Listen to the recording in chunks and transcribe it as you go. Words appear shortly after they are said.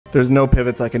There's no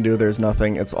pivots I can do, there's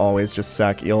nothing. It's always just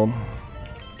sack eel.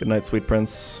 Good night, sweet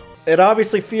prince. It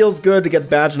obviously feels good to get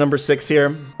badge number 6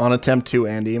 here on attempt 2,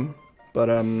 Andy. But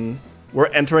we're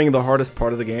entering the hardest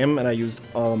part of the game, and I used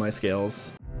all my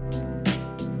scales.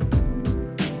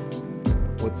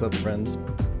 What's up, friends?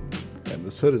 Damn,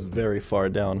 this hood is very far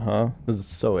down, huh? This is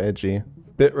so edgy.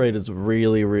 Bitrate is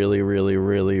really, really, really,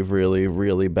 really, really,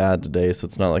 really bad today, so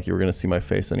it's not like you were gonna see my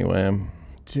face anyway.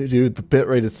 Dude, the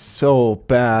bitrate is so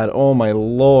bad. Oh my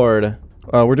lord.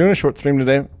 We're doing a short stream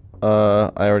today.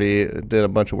 I already did a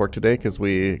bunch of work today because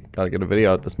we gotta get a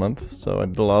video out this month. So I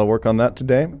did a lot of work on that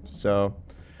today. So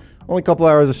only a couple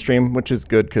hours of stream, which is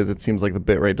good because it seems like the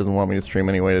bitrate doesn't want me to stream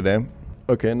anyway today.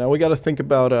 Okay, now we gotta think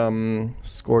about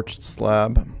Scorched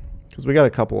Slab because we got a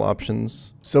couple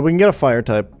options. So we can get a fire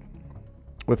type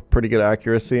with pretty good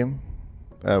accuracy,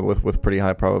 with pretty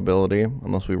high probability,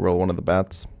 unless we roll one of the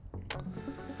bats.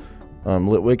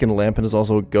 Litwick and Lampin is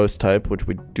also a ghost type, which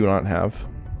we do not have.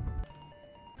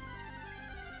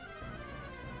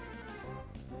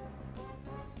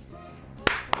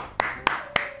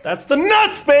 That's the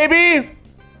nuts, baby!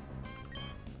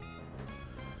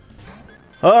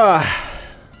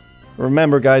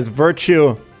 Remember, guys,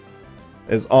 virtue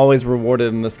is always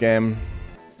rewarded in this game.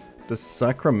 Does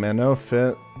Sacramento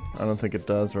fit? I don't think it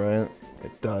does, right?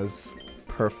 It does.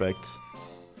 Perfect.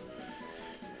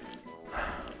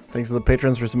 Thanks to the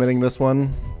patrons for submitting this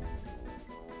one.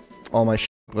 All my shit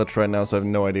glitched right now, so I have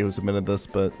no idea who submitted this,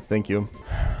 but thank you.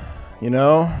 You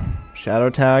know, Shadow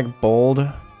Tag, Bold,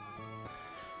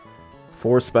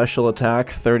 4 special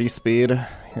attack, 30 speed.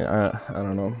 Yeah, I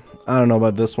don't know. I don't know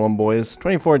about this one, boys.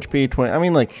 24 HP, 20. I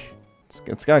mean, like,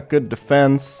 it's got good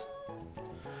defense.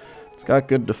 It's got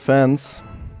good defense,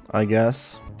 I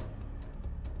guess.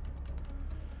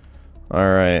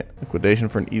 Alright, liquidation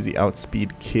for an easy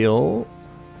outspeed kill.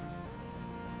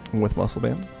 With muscle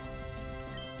band.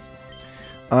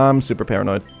 I'm super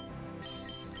paranoid.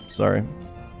 Sorry.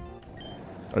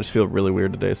 I just feel really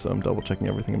weird today, so I'm double checking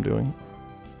everything I'm doing.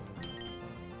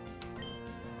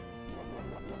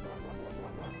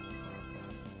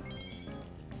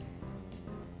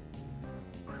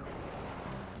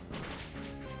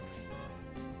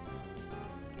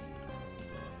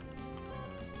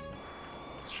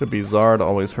 Should be Zard,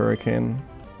 always Hurricane.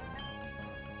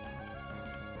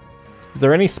 Is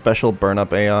there any special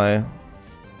burn-up AI?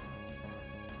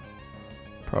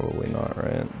 Probably not,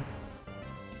 right?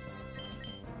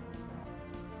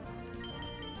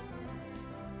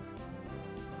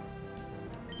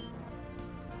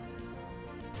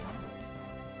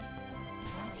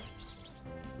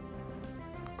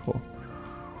 Cool.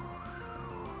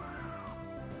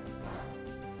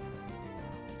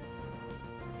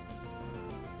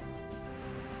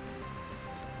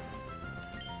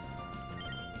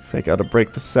 Fake out to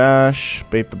break the sash,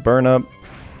 bait the burn up.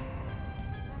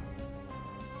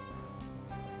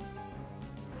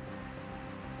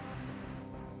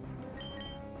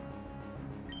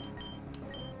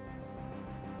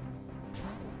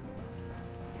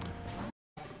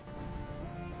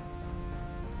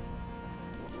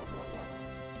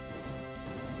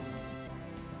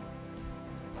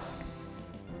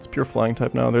 It's pure flying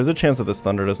type now. There's a chance that this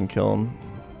thunder doesn't kill him.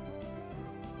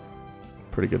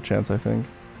 Pretty good chance, I think.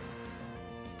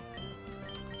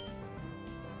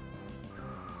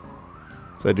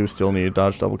 So I do still need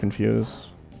dodge double confuse.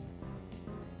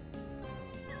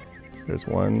 There's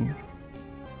one.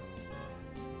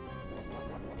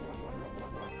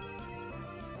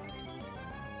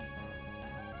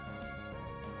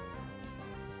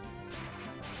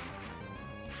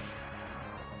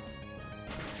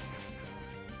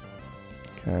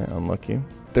 Okay, unlucky.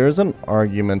 There's an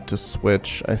argument to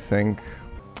switch, I think.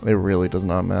 It really does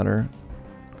not matter.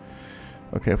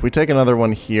 Okay, if we take another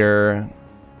one here,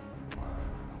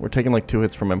 we're taking like 2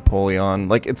 hits from Empoleon.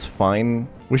 Like, it's fine.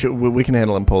 We can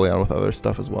handle Empoleon with other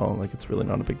stuff as well. Like, it's really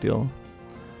not a big deal.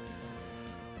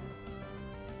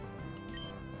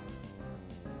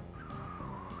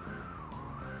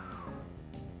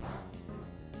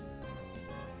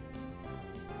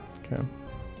 Okay.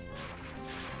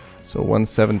 So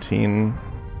 117.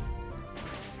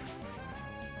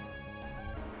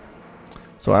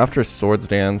 So after Swords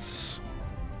Dance,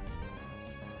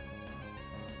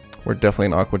 we're definitely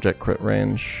in Aqua Jet crit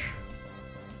range.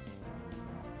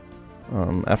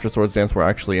 After Swords Dance, we're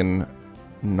actually in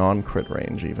non-crit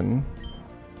range even.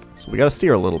 So we gotta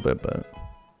steer a little bit, but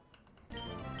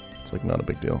it's like not a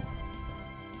big deal.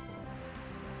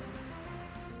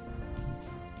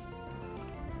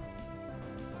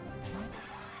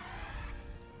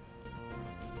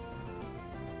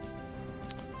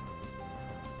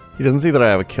 He doesn't see that I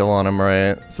have a kill on him,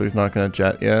 right? So he's not gonna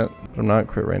jet yet. But I'm not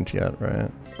crit range yet, right?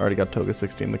 Already got Toga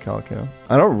 16 the Calcio.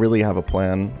 I don't really have a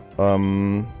plan.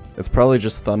 It's probably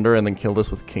just Thunder and then kill this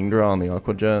with Kingdra on the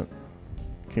Aqua Jet.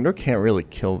 Kingdra can't really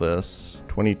kill this.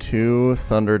 22,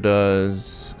 Thunder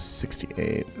does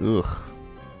 68. Ugh.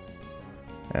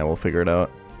 Yeah, we'll figure it out.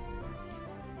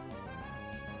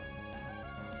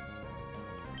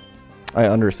 I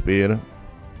underspeed,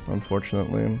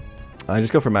 unfortunately. I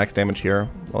just go for max damage here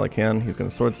while I can. He's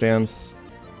gonna Swords Dance.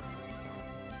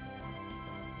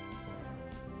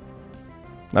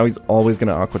 Now he's always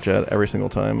gonna Aqua Jet every single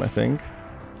time, I think.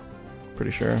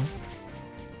 Pretty sure.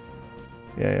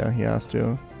 Yeah, he has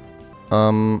to.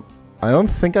 I don't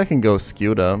think I can go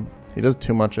Scuda. He does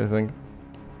too much, I think.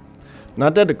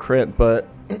 Not dead to crit, but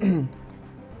he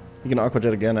can Aqua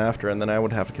Jet again after, and then I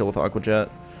would have to kill with Aqua Jet,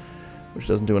 which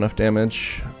doesn't do enough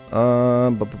damage.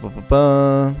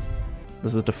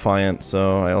 This is Defiant,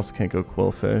 so I also can't go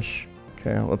Quillfish.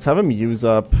 Okay, let's have him use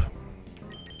up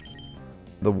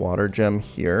the Water Gem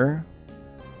here.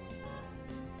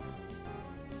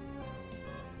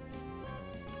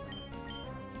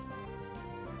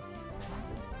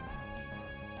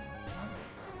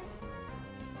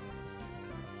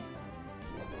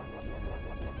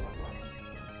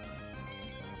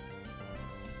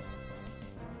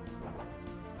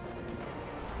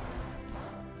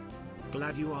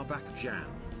 Glad you are back, Jam.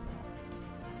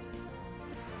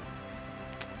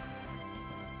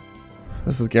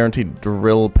 This is guaranteed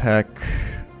Drill Peck.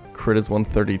 Crit is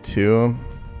 132.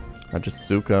 I just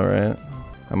Zuka, right?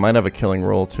 I might have a killing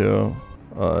roll too.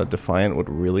 Defiant would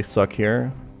really suck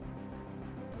here.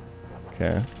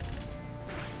 Okay.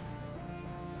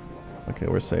 Okay,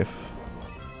 we're safe.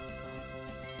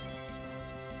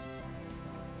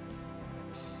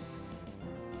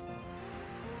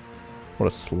 What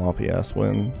a sloppy ass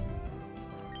win.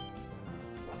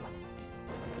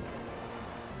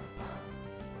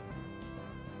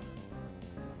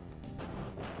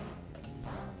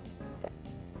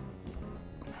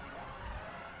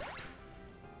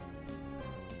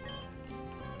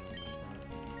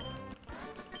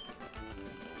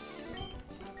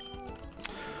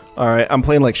 Alright, I'm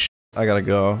playing like sh**. I gotta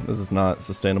go. This is not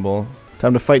sustainable.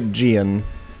 Time to fight Gian.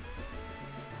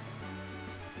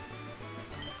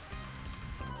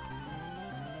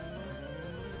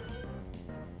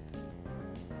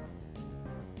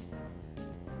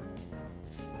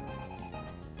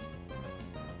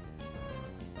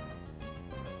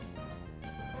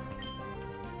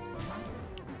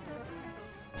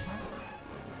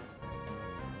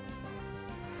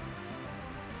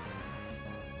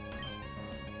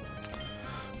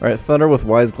 Alright, Thunder with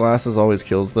Wise Glasses always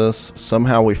kills this.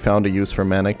 Somehow we found a use for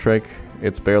Manic Trick.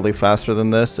 It's barely faster than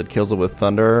this. It kills it with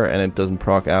Thunder, and it doesn't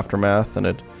proc Aftermath, and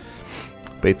it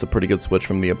baits a pretty good switch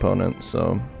from the opponent.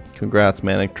 So, congrats,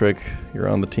 Manic Trick. You're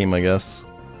on the team, I guess.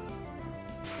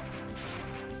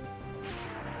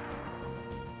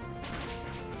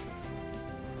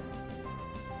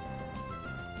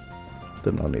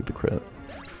 Did not need the crit.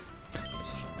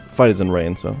 This fight is in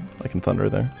rain, so I can Thunder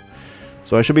there.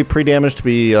 So I should be pre-damaged to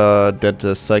be dead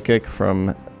to Psychic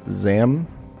from Zam.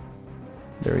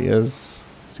 There he is.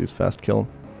 Let's use Fast Kill.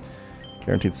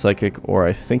 Guaranteed Psychic, or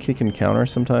I think he can counter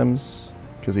sometimes,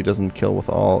 because he doesn't kill with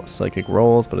all Psychic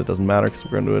rolls, but it doesn't matter because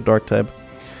we're going to do a Dark type.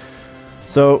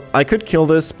 So I could kill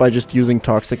this by just using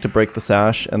Toxic to break the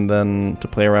Sash, and then to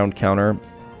play around counter,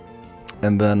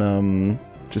 and then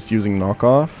just using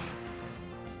Knockoff.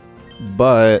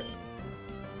 But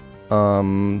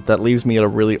that leaves me at a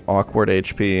really awkward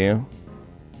HP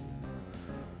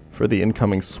for the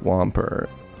incoming Swampert.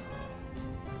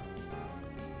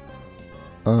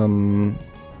 And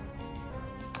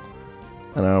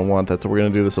I don't want that, so we're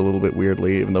gonna do this a little bit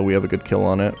weirdly, even though we have a good kill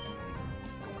on it.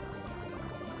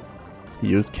 He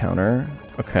used counter.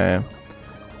 Okay.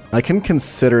 I can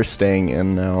consider staying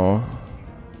in now.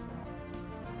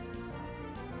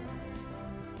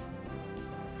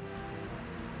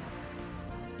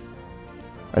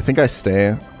 I think I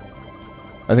stay.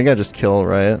 I think I just kill,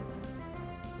 right?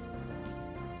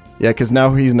 Yeah, because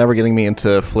now he's never getting me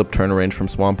into flip turn range from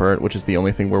Swampert, which is the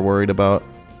only thing we're worried about.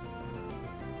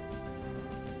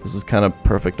 This is kind of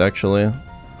perfect, actually.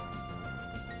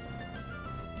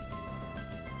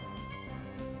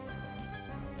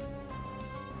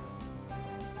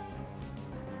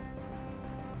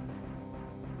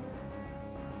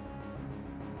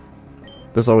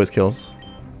 This always kills.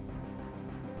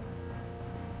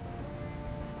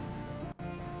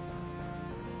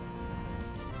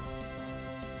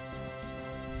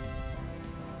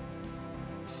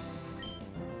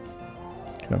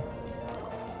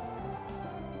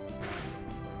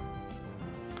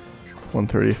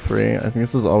 133. I think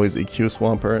this is always EQ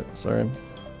Swampert. Sorry.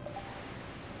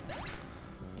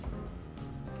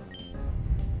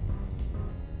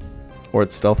 Or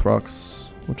it's Stealth Rocks,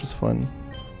 which is fun.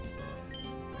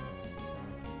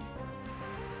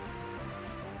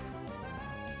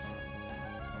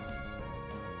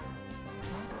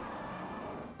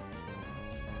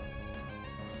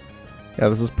 Yeah,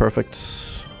 this is perfect.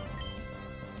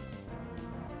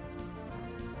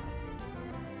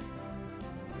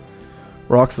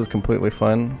 Rocks is completely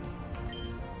fine.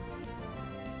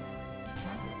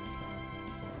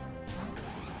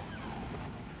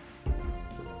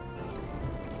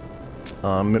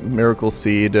 Miracle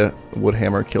Seed,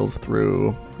 Woodhammer kills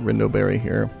through Rindoberry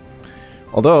here.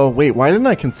 Although, wait, why didn't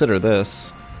I consider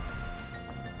this?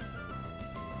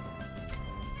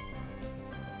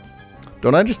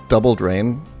 Don't I just double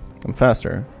drain? I'm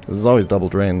faster. This is always double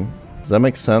drain. Does that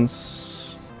make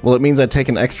sense? Well, it means I take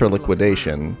an extra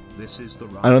liquidation.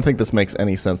 I don't think this makes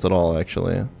any sense at all,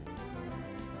 actually.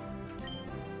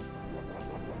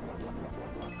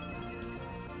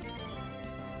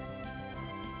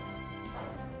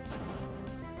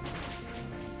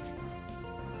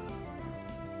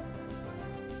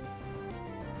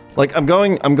 Like, I'm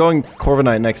going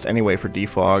Corviknight next anyway for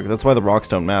defog. That's why the rocks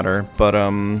don't matter. But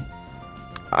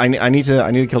I need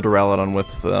to kill Duraludon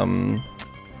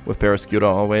with Barraskewda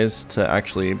always to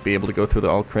actually be able to go through the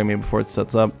Alcremie before it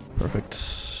sets up. Perfect.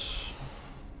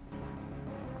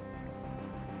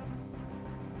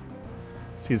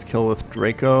 Sees kill with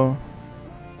Draco.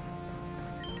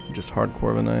 Just hard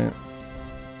Corviknight.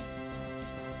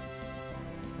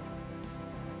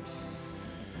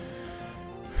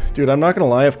 Dude, I'm not gonna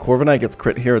lie, if Corviknight gets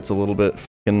crit here, it's a little bit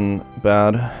f***ing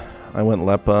bad. I went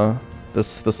Leppa.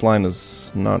 This line is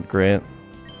not great,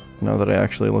 now that I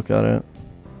actually look at it.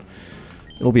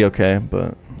 It'll be okay,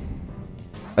 but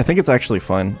I think it's actually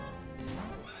fine.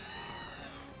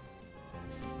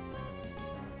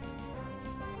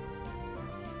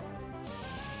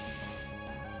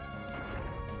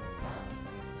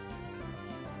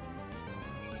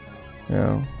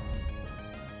 Yeah.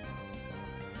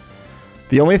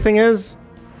 The only thing is,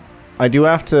 I do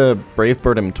have to Brave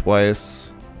Bird him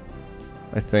twice,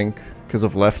 I think, because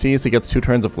of lefties. He gets 2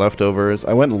 turns of leftovers.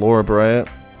 I went Lorebright,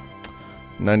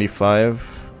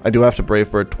 95. I do have to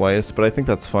Brave Bird twice, but I think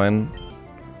that's fine.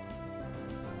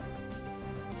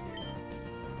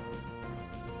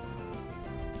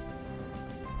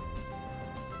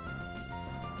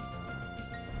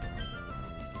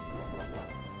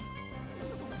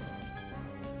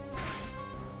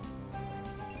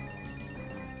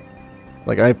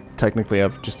 Like, I technically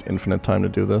have just infinite time to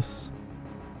do this.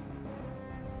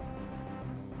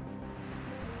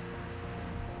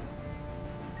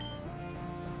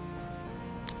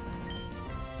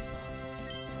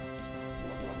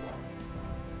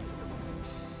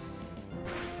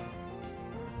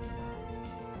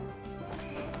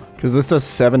 Because this does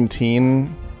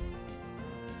 17.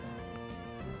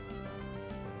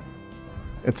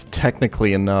 It's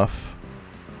technically enough.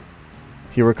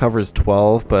 He recovers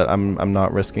 12, but I'm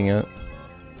not risking it.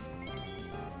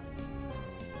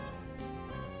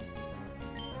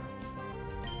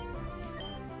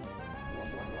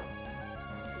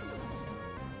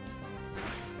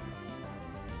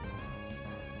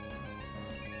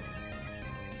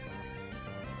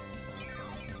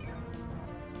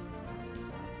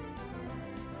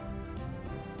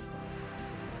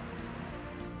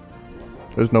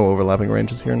 There's no overlapping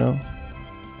ranges here now.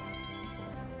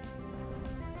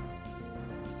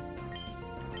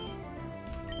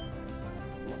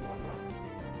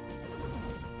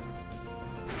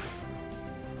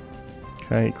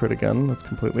 Okay, crit again. That's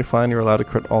completely fine. You're allowed to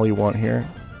crit all you want here.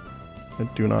 I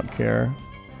do not care.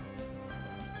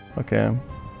 Okay.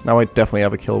 Now I definitely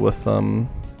have a kill with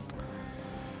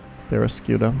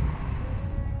Barraskewda.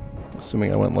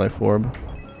 Assuming I went Life Orb.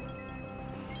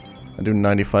 I do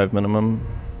 95 minimum.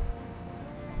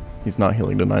 He's not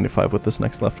healing to 95 with this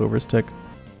next leftovers tick.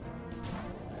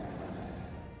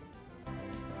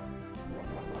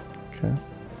 Okay.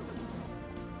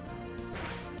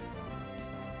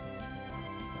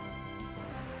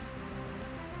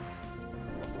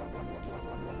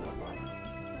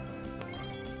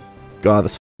 God,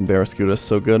 this Barraskewda is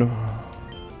so good.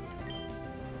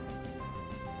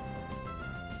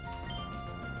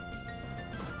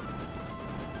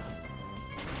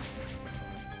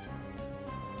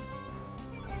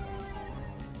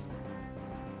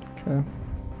 Okay.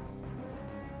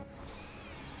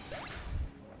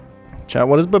 Chat,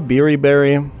 what is Babiri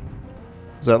Berry?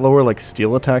 Does that lower like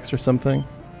steel attacks or something?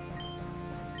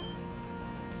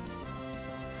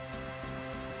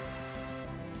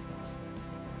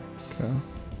 Okay.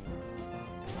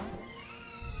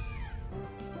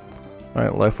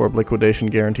 Alright, Life Orb Liquidation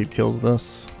guaranteed kills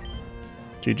this.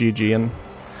 GG Gian.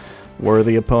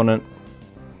 Worthy opponent,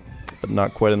 but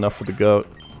not quite enough for the GOAT.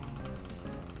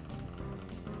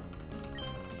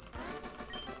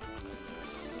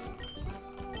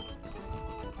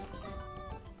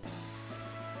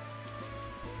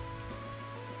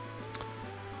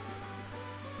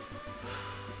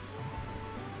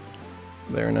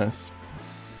 Very nice.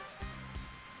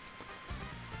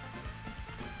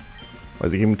 Why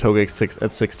is he giving Togekiss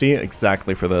at 60?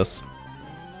 Exactly for this.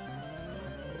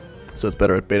 So it's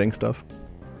better at baiting stuff.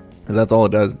 Because that's all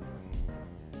it does.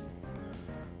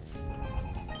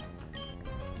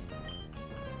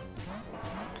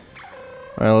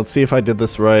 Alright, let's see if I did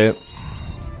this right.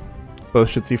 Both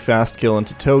should see fast kill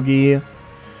into Togi.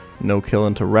 No kill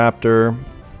into Raptor.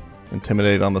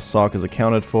 Intimidate on the Sock is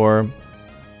accounted for.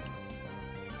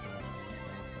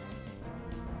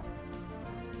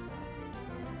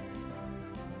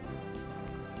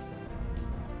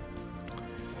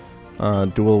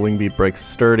 Dual Wing Beat breaks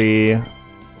Sturdy.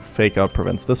 Fake Out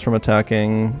prevents this from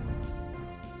attacking.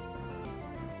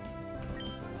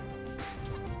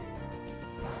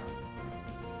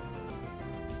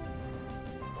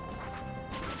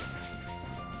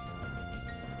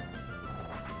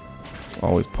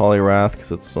 Always Poliwrath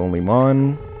because it's only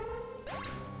Mon.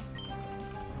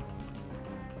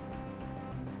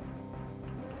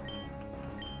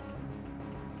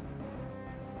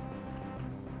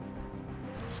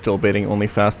 Still baiting only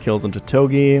fast kills into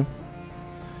Togi.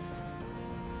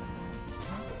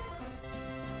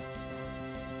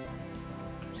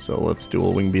 So let's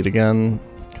dual Wing Beat again,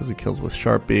 because he kills with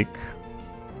Sharp Beak.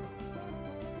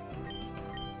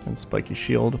 And Spiky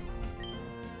Shield.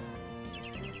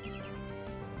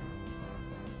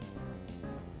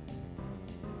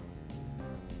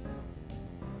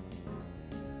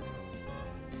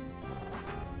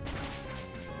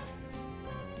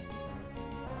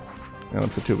 Now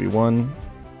it's a 2v1.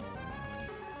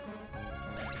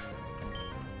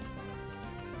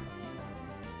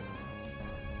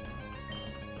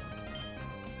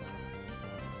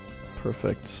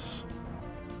 Perfect.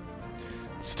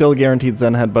 Still guaranteed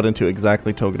Zen Headbutt into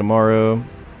exactly Togedemaru.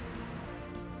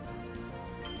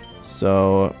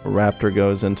 So Raptor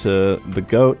goes into the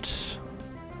Goat.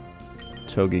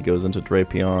 Togi goes into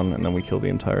Drapion, and then we kill the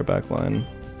entire back line.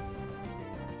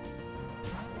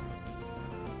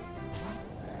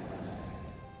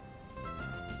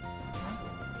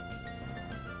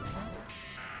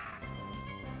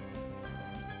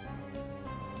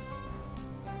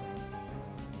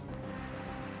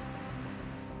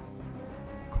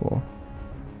 Cool.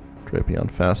 Drapion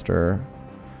faster.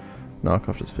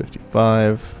 Knockoff is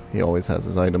 55. He always has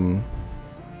his item.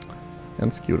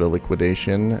 And Scuda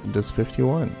Liquidation does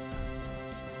 51.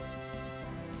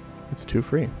 It's 2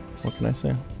 free. What can I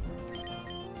say?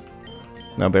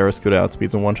 Now Barraskewda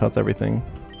outspeeds and one-shots everything.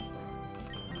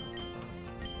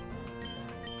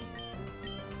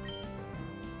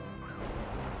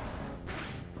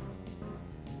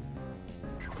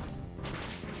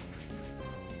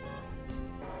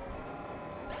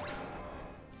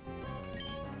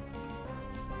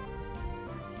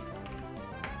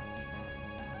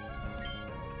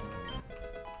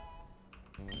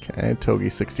 Okay, Togi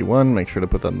 61, make sure to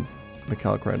put that in the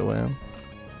calc right away.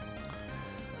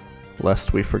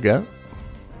 Lest we forget.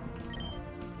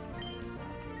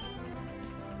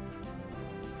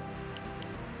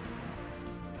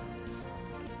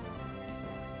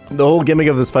 The whole gimmick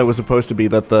of this fight was supposed to be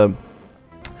that the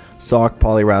Sock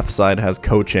Poliwrath side has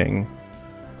coaching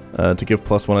to give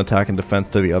 +1 attack and defense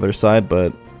to the other side,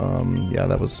 but yeah,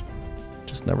 that was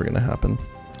just never going to happen.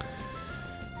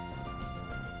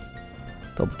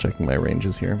 Double checking my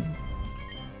ranges here.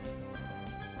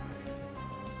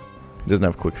 He doesn't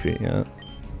have quick feet yet.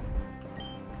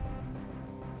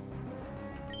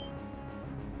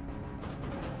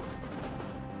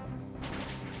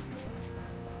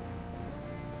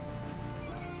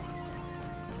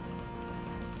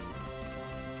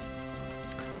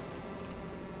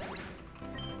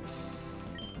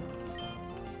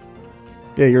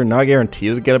 Yeah, you're not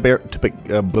guaranteed to get a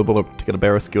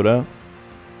Barraskewda.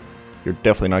 You're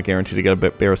definitely not guaranteed to get a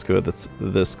Barraskewda that's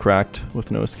this cracked with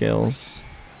no scales.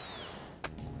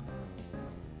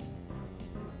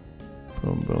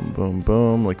 Boom, boom, boom,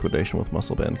 boom. Liquidation with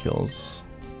muscle band kills.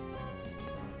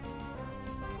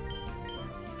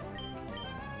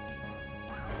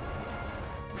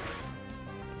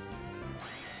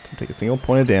 Don't take a single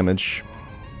point of damage.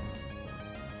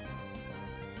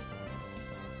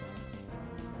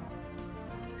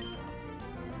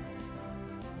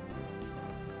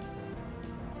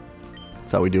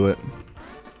 That's how we do it.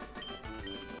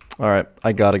 All right,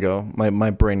 I gotta go.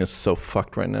 My brain is so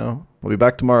fucked right now. We'll be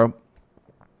back tomorrow.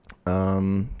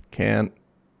 Can't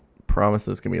promise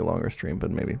this is gonna be a longer stream, but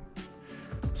maybe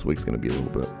this week's gonna be a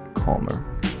little bit calmer.